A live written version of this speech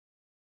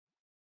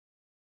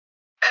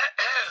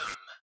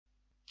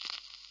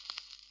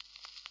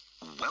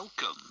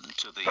Welcome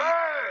to the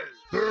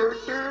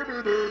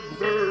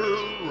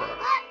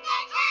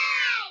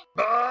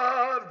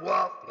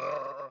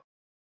Mudwaffler.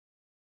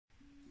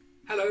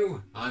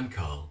 Hello, I'm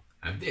Karl,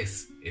 and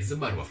this is the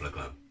Mudwaffler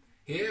Club.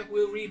 Here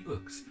we'll read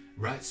books,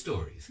 write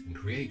stories, and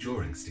create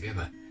drawings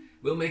together.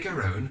 We'll make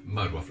our own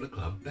Mudwaffler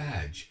Club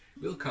badge.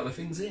 We'll colour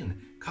things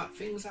in, cut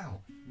things out,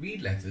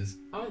 read letters,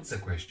 answer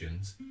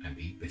questions, and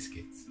eat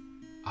biscuits.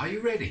 Are you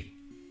ready?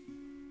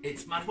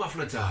 It's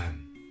Mudwaffler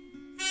time!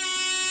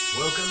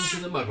 Welcome to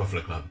the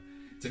Mudwaffler Club.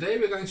 Today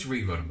we're going to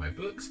read one of my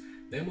books,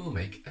 then we'll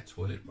make a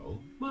toilet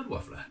roll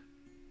Mudwaffler.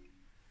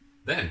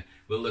 Then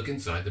we'll look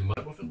inside the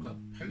Mudwaffler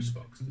Club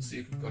postbox to see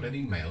if we've got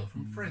any mail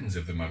from friends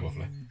of the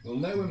Mudwaffler. We'll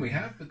know when we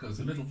have because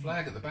the little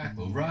flag at the back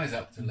will rise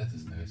up to let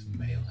us know some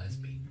mail has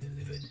been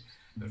delivered.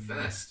 But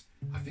first,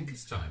 I think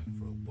it's time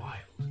for a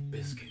wild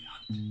biscuit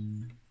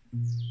hunt.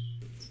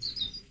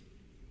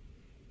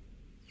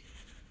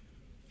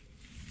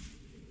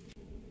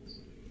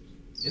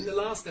 In the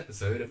last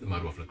episode of the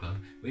Mudwaffler Club,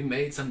 we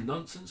made some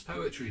nonsense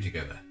poetry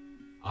together.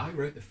 I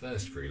wrote the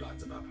first 3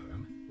 lines of our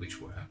poem,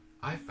 which were,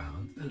 I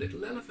found a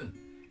little elephant.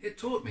 It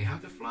taught me how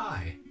to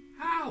fly.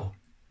 How?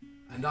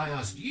 And I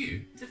asked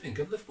you to think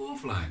of the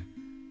 4th line.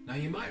 Now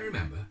you might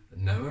remember that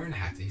Noah and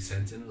Hattie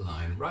sent in a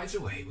line right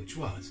away, which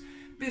was,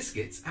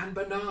 biscuits and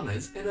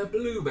bananas in a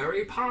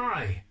blueberry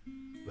pie.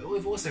 But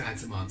we've also had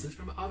some answers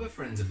from other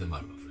friends of the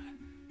Mudwaffler.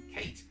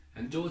 Kate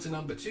and daughter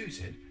number 2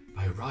 said,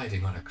 by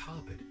riding on a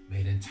carpet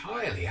made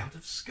entirely out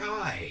of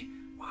sky.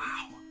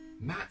 Wow.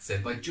 Matt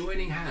said by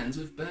joining hands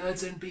with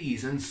birds and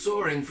bees and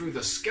soaring through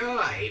the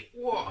sky.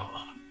 Whoa.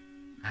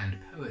 And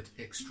poet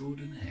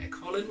extraordinaire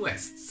Colin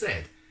West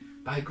said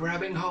by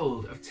grabbing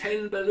hold of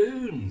 10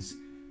 balloons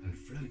and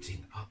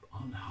floating up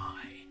on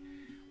high.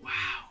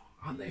 Wow,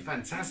 aren't they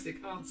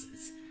fantastic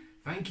answers?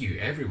 Thank you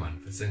everyone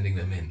for sending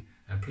them in,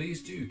 and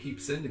please do keep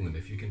sending them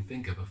if you can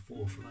think of a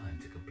 4th line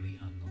to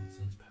complete our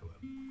nonsense poem.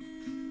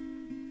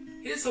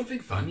 Here's something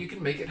fun you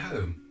can make at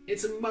home.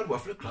 It's a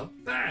Mudwaffler Club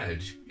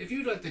badge. If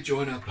you'd like to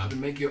join our club and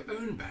make your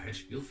own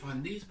badge, you'll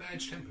find these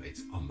badge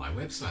templates on my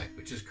website,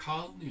 which is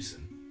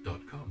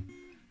karlnewson.com.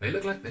 They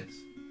look like this.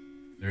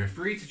 There are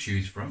 3 to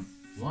choose from.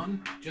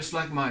 One, just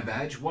like my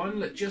badge,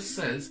 one that just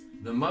says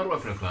the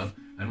Mudwaffler Club,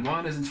 and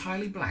one is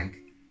entirely blank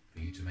for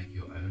you to make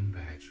your own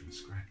badge from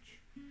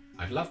scratch.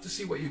 I'd love to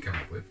see what you come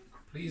up with.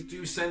 Please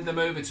do send them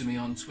over to me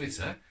on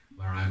Twitter,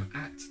 where I'm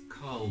at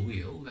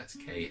KarlWheel, that's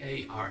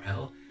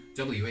KarlWheel.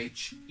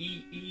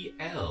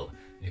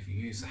 And if you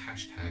use the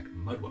hashtag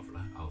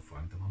Mudwaffler, I'll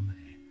find them on there.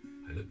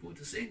 I look forward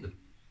to seeing them.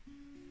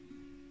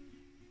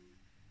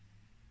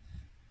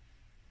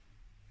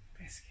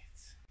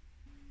 Biscuits.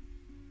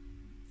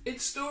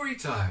 It's story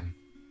time.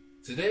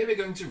 Today we're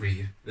going to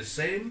read The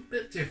Same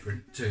But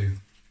Different Too,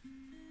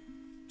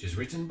 which is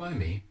written by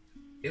me,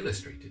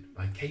 illustrated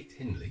by Kate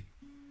Hindley,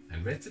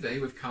 and read today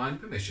with kind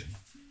permission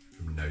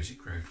from Nosy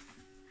Crow.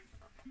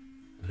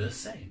 The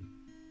Same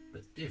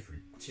But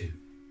Different Too.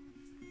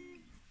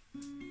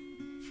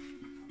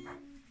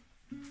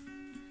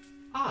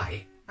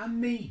 I am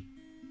me.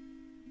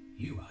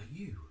 You are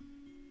you.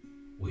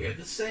 We're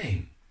the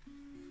same,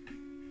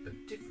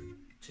 but different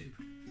too.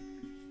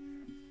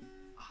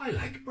 I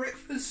like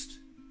breakfast.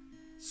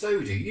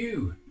 So do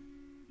you.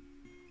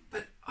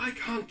 But I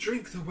can't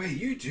drink the way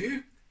you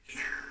do.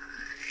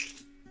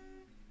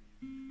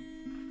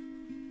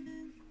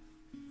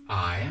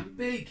 I am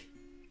big.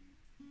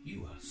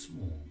 You are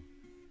small.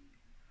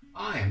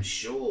 I am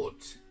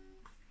short.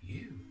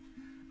 You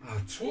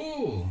are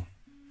tall.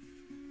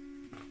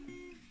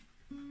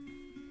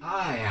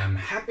 I am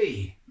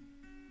happy.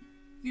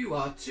 You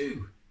are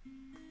too.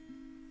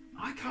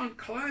 I can't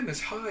climb as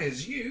high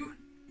as you.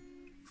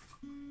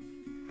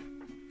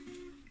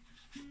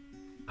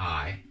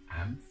 I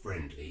am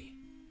friendly.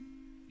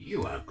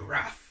 You are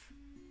gruff.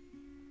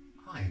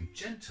 I am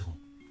gentle.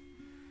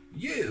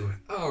 You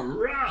are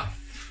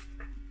rough.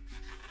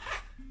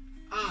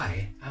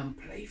 I am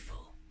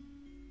playful.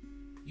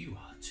 You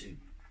are too.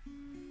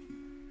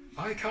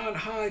 I can't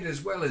hide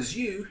as well as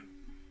you.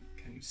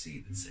 Can you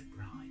see the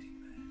zebra hiding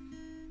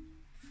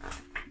there?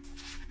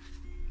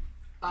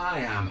 I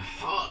am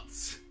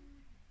hot.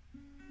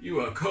 You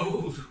are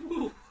cold.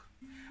 Woo.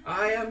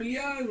 I am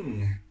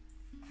young.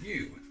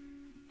 You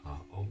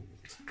are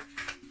old.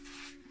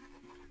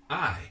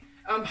 I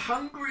am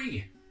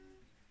hungry.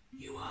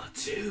 You are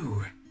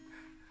too.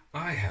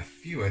 I have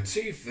fewer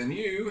teeth than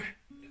you.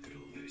 Look at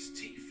all those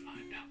teeth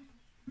lined up.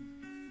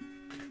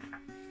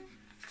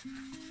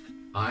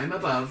 I'm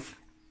above.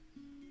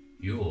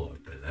 You're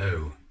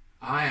below.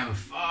 I am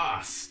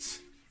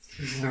fast.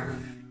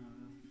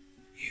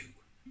 You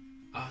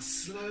are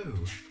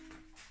slow.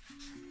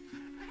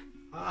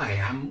 I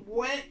am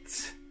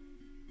wet.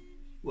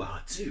 You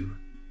are too.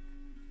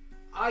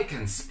 I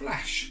can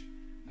splash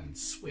and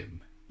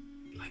swim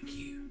like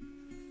you.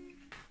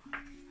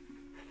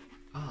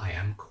 I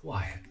am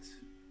quiet.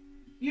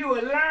 You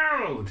are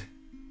loud.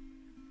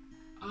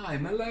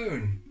 I'm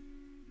alone.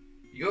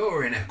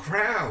 You're in a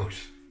crowd.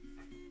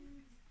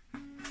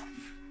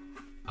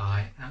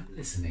 I am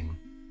listening.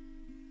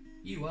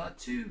 You are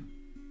too.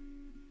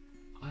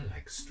 I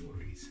like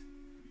stories.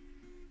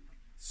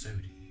 So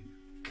do you.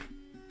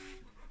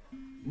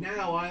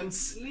 Now I am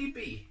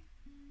sleepy.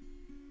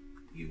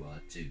 You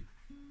are too.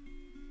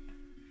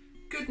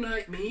 Good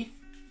night, me.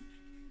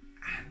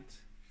 And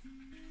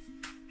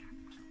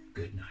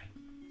good night,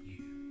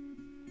 you.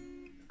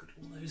 Look at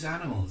all those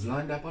animals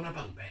lined up on a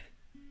bunk bed.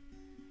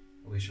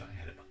 I wish I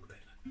had a bunk bed.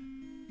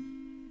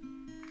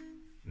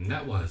 And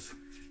that was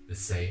the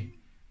same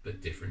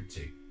but different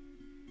too.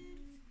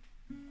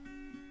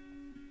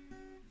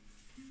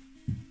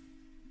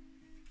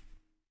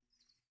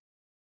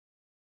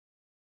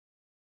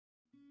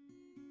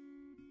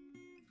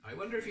 I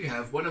wonder if you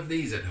have one of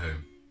these at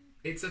home.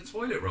 It's a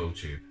toilet roll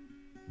tube.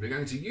 We're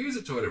going to use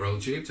a toilet roll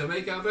tube to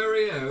make our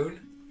very own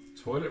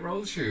toilet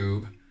roll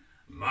tube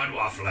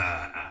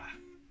Mudwaffler.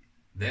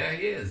 There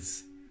he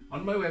is.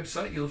 On my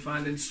website you'll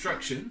find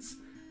instructions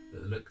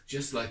that look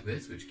just like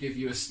this, which give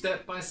you a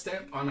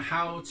step-by-step on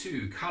how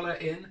to colour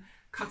in,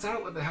 cut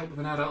out with the help of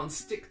an adult and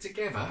stick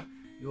together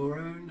your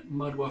own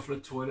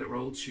Mudwaffler toilet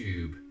roll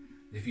tube.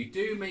 If you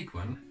do make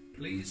one,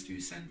 please do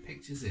send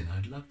pictures in.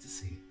 I'd love to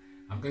see it.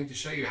 I'm going to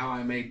show you how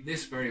I made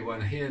this very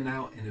one here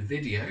now in a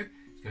video.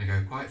 It's going to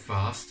go quite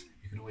fast.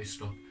 You can always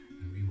stop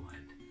and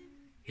rewind.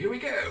 Here we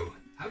go.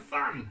 Have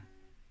fun.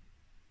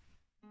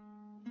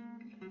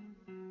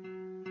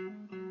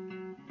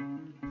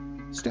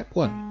 Step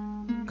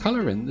 1.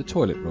 Colour in the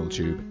toilet roll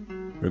tube.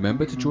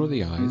 Remember to draw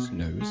the eyes,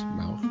 nose,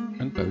 mouth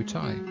and bow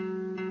tie.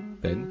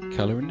 Then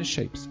colour in the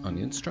shapes on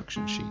the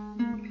instruction sheet.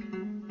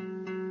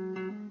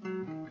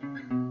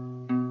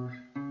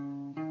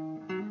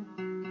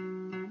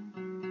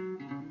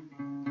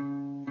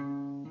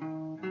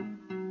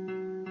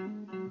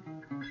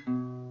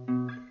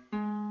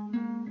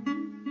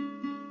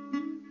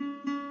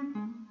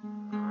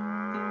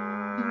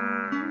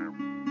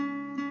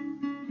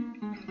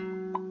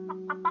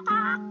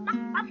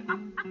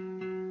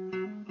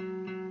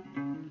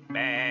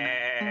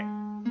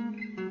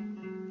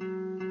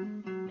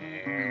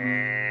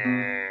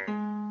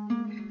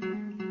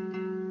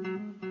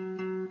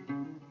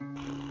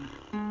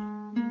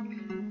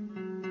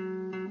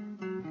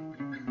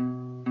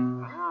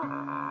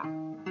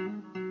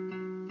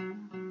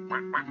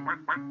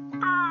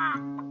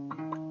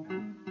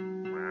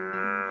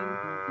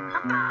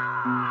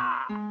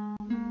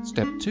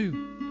 Step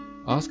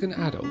 2. Ask an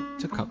adult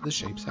to cut the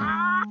shapes out.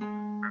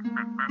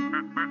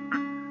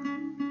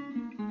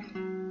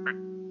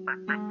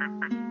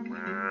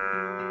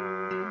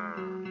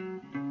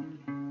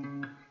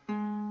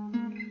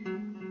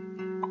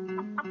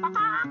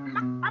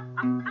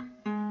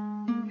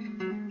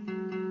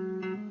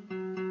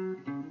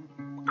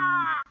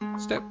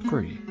 Step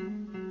 3.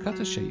 Cut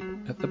a shape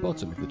at the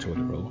bottom of the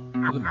toilet roll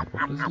for the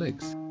Mudwaffler's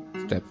legs.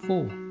 Step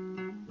 4.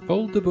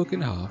 Fold the book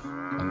in half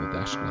on the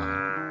dashed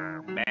line.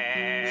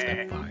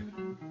 Step 5.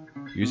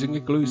 Using a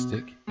glue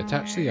stick,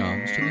 attach the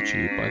arms to the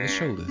tube by the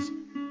shoulders,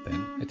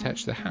 then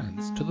attach the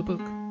hands to the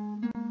book.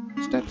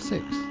 Step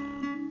 6.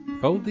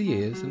 Fold the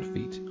ears and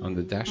feet on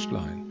the dashed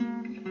line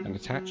and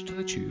attach to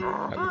the tube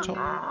at the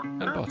top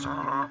and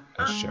bottom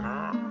as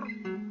shown.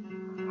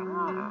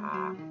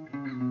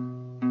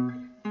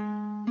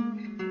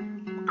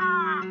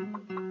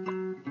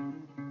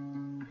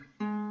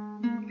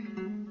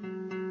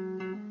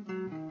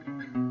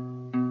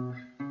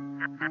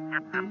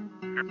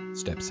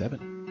 Step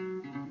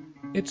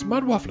 7. It's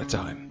Mudwaffler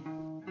time!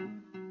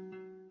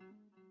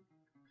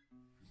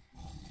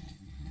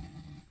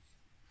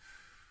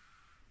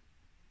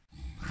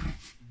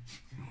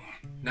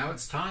 Now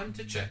it's time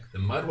to check the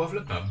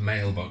Mudwaffler Club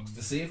mailbox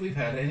to see if we've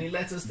had any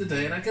letters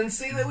today, and I can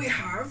see that we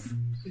have,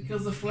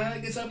 because the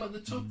flag is up at the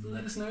top to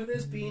let us know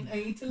there's been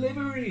a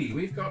delivery.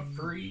 We've got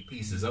 3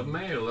 pieces of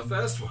mail. The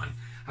first one,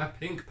 a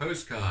pink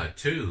postcard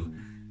to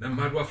the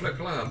Mudwaffler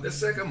Club. The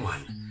second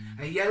one,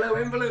 a yellow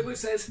envelope which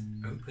says,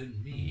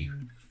 "Open me."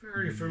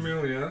 Very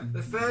familiar.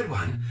 The third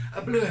one,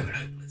 a blue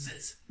envelope that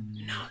says,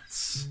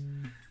 "Nuts."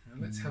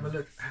 Now let's have a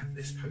look at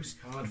this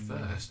postcard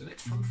first. And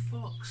it's from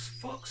Fox.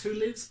 Fox, who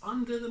lives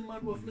under the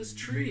Mudwaffler's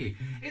tree.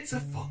 It's a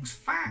Fox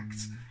fact.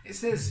 It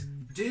says,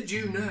 "Did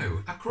you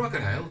know a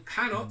crocodile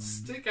cannot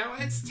stick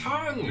out its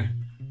tongue?"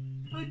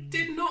 I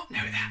did not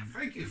know that.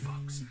 Thank you,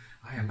 Fox.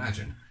 I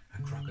imagine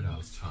a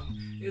crocodile's tongue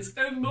is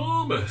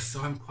enormous,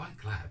 so I'm quite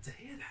glad to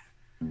hear that.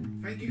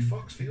 Thank you,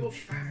 Fox, for your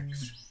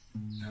facts.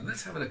 Now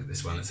let's have a look at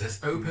this one that says,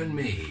 "Open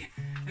me."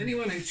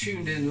 Anyone who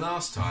tuned in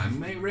last time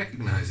may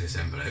recognise this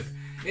envelope.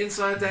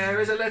 Inside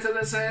there is a letter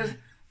that says,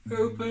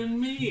 "Open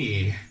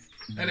me."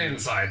 And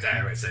inside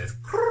there it says,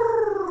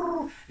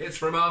 "Crrrr." It's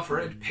from our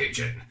friend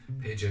Pigeon.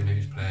 Pigeon,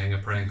 who's playing a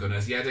prank on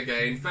us yet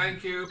again.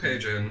 Thank you,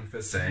 Pigeon,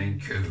 for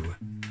saying coo.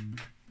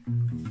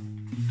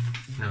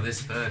 Now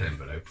this third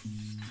envelope,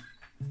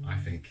 I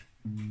think,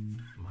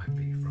 might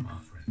be from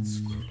our friend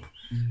Squirrel,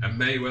 and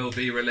may well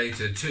be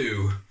related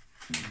to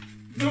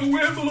the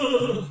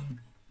Wibbler.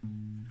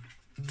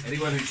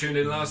 Anyone who tuned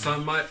in last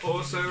time might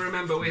also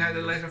remember we had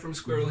a letter from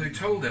Squirrel who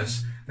told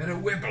us that a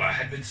Wibbler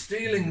had been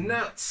stealing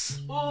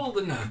nuts, all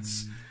the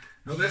nuts.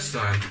 Now this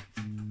time,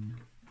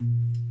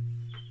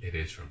 it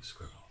is from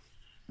Squirrel.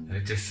 And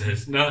it just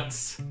says,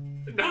 nuts!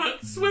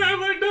 Nuts! Where are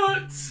my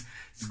nuts?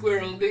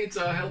 Squirrel needs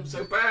our help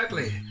so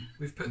badly.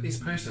 We've put these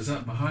posters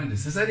up behind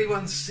us. Has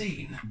anyone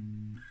seen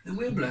the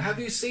Wibbler? Have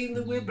you seen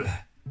the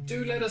Wibbler?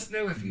 Do let us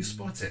know if you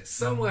spot it.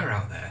 Somewhere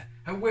out there,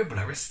 a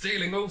Wibbler is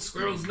stealing old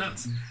Squirrel's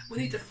nuts. We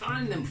need to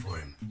find them for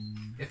him.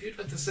 If you'd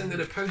like to send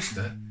in a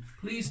poster,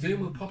 please do.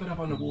 We'll pop it up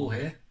on the wall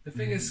here. The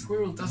thing is,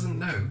 Squirrel doesn't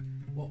know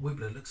what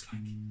Wibbler looks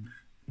like.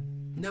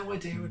 No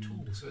idea at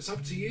all, so it's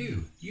up to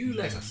you. You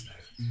let us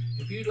know.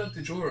 If you'd like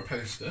to draw a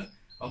poster,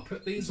 I'll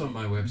put these on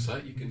my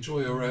website. You can draw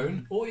your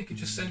own, or you can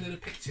just send in a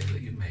picture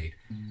that you've made.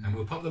 And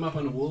we'll pop them up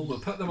on the wall. We'll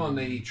put them on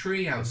the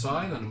tree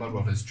outside, on the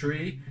Mudwaffler's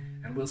tree,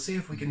 and we'll see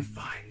if we can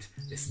find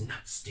this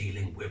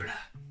nut-stealing Wibbler.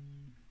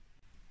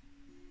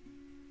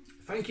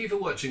 Thank you for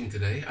watching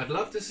today. I'd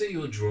love to see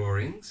your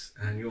drawings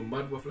and your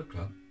Mudwaffler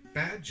Club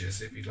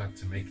badges if you'd like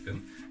to make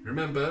them.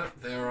 Remember,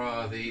 there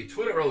are the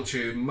toilet roll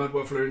tube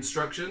Mudwaffler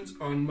instructions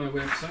on my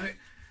website.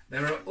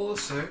 There are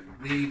also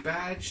the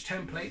badge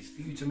templates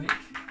for you to make.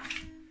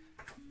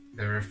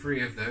 There are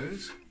 3 of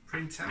those.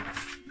 Print out,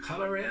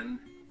 colour in,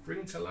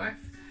 bring to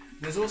life.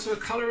 There's also a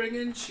colouring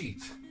in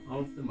sheet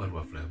of the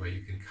Mudwaffler where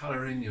you can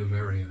colour in your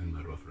very own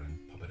Mudwaffler and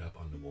pop it up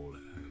on the wall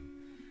at home.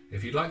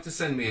 If you'd like to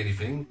send me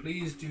anything,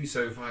 please do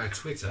so via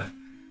Twitter,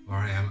 where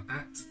I am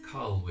at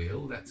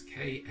Karlwheel, that's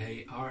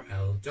Karlwheel.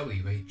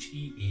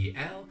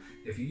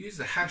 If you use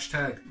the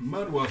hashtag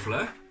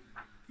Mudwaffler,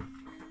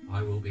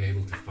 I will be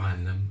able to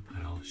find them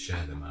and I'll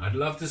share them. I'd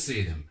love to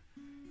see them.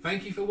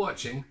 Thank you for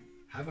watching.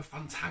 Have a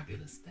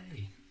fantabulous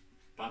day.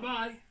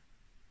 Bye-bye.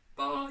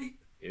 Bye.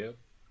 If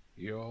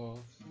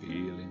you're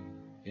feeling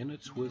in a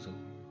twizzle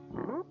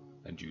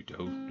and you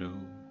don't know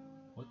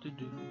what to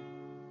do,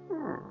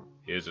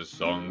 here's a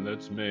song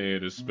that's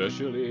made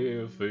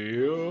especially for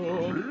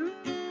you.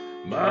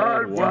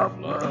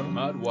 Mudwaffler,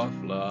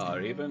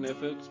 Mudwaffler, even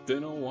if it's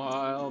been a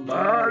while.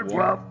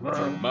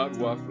 Mudwaffler,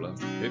 Mudwaffler,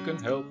 it can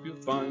help you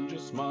find your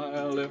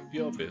smile. If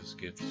your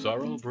biscuits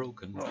are all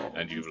broken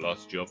and you've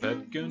lost your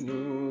pet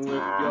canoe,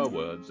 if your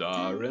words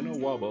are in a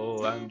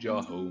wobble and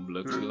your home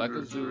looks like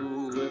a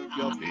zoo, if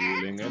you're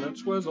feeling in a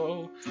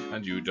twizzle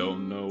and you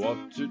don't know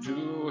what to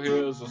do,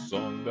 here's a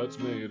song that's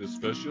made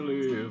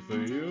especially for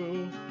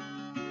you.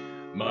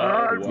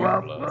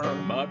 Mudwaffler,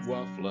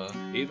 Mudwaffler,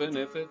 even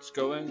if it's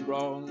going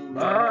wrong.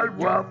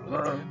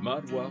 Mudwaffler,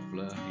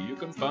 Mudwaffler, you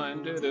can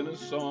find it in a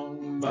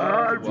song.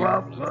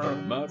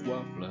 Mudwaffler,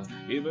 Mudwaffler,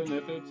 even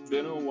if it's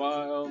been a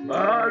while.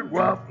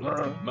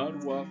 Mudwaffler,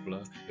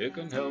 Mudwaffler, it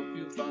can help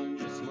you find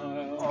your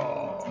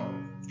smile.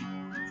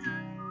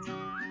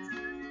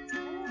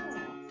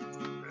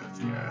 That's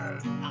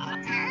good.